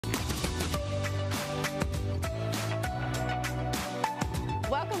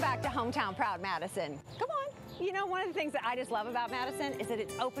hometown proud Madison. Come on. You know, one of the things that I just love about Madison is that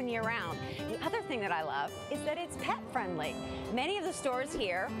it's open year-round. The other thing that I love is that it's pet-friendly. Many of the stores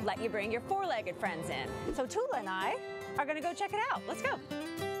here let you bring your four-legged friends in. So Tula and I are going to go check it out. Let's go.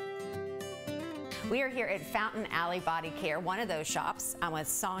 We are here at Fountain Alley Body Care, one of those shops. I'm with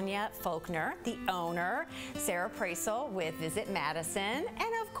Sonia Faulkner, the owner, Sarah Praisel with Visit Madison,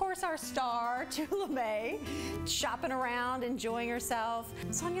 and of course our star, Tula May, shopping around, enjoying herself.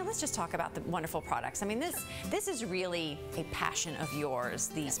 Sonia, let's just talk about the wonderful products. I mean, this is really a passion of yours,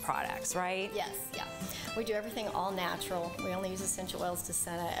 these products, right? Yes, yeah. We do everything all natural. We only use essential oils to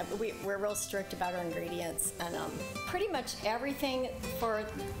scent it. We're real strict about our ingredients, and pretty much everything for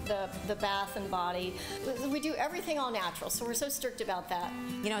the bath and body. We do everything all natural, so we're so strict about that.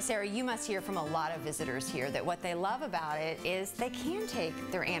 You know, Sarah, you must hear from a lot of visitors here that what they love about it is they can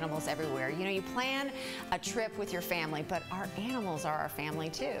take their animals everywhere. You know, you plan a trip with your family, but our animals are our family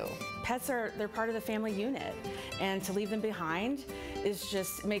too. Pets they're part of the family unit, and to leave them behind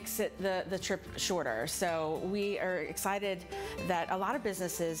makes it the trip shorter. So we are excited that a lot of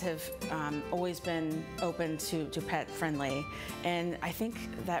businesses have always been open to pet friendly, and I think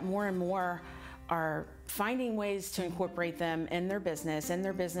that more and more are finding ways to incorporate them in their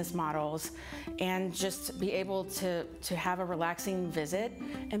business models, and just be able to have a relaxing visit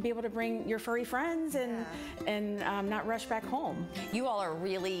and be able to bring your furry friends and not rush back home. You all are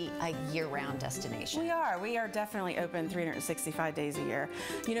really a year-round destination. We are definitely open 365 days a year.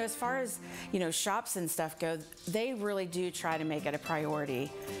 You know, as far as, you know, shops and stuff go, they really do try to make it a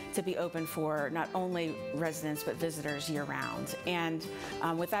priority to be open for not only residents but visitors year-round. And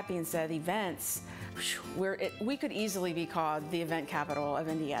with that being said, events, we could easily be called the event capital of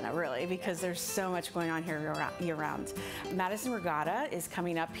Indiana, really, because there's so much going on here year-round. Madison Regatta is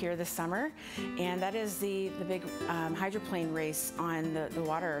coming up here this summer, and that is the big hydroplane race on the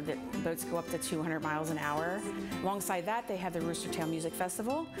water that boats go up to 200 miles an hour. Alongside that, they have the Rooster Tail Music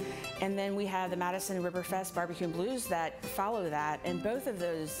Festival, and then we have the Madison Riverfest Barbecue and Blues that follow that, and both of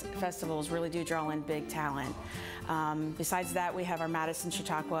those festivals really do draw in big talent. Besides that, we have our Madison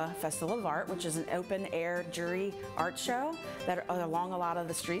Chautauqua Festival of Art, which is an open-air jury art show that are along a lot of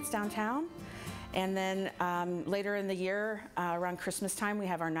the streets downtown. And then later in the year, around Christmas time, we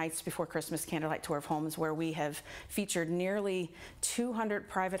have our Nights Before Christmas Candlelight Tour of Homes, where we have featured nearly 200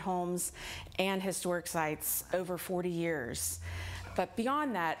 private homes and historic sites over 40 years. But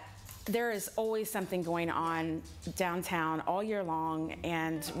beyond that, there is always something going on downtown all year long,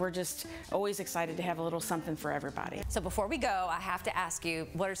 and we're just always excited to have a little something for everybody. So before we go, I have to ask you,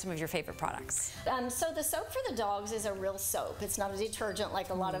 what are some of your favorite products? So the soap for the dogs is a real soap. It's not a detergent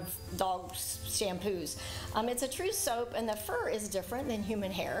like a lot of dog shampoos. It's a true soap, and the fur is different than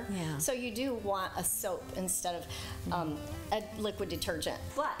human hair. Yeah. So you do want a soap instead of a liquid detergent.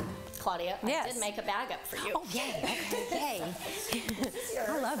 But, Claudia, yes. I did make a bag up for you. Oh, yay. Okay, yay.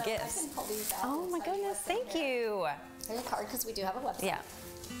 I love gifts. I can pull these out. Oh my goodness, thank you. Here's a card, because we do have a website. Yeah.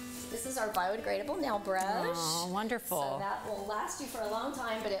 This is our biodegradable nail brush. Oh, wonderful. So that will last you for a long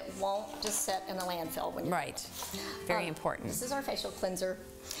time, but it won't just sit in a landfill when you're right. Very important. This is our facial cleanser.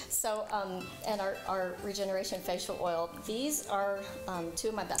 So, and our regeneration facial oil. These are two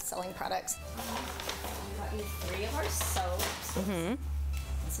of my best-selling products. I've got you 3 of our soaps. Mm-hmm.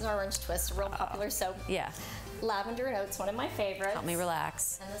 This is our Orange Twist, a real popular soap. Yeah. Lavender and Oats, one of my favorites. Help me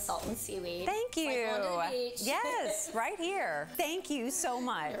relax. And the Salt and Seaweed. Thank you. Like London Beach. Yes, right here. Thank you so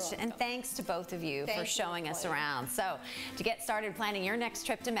much. And thanks to both of you for showing us around. So to get started planning your next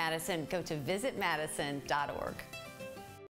trip to Madison, go to visitmadison.org.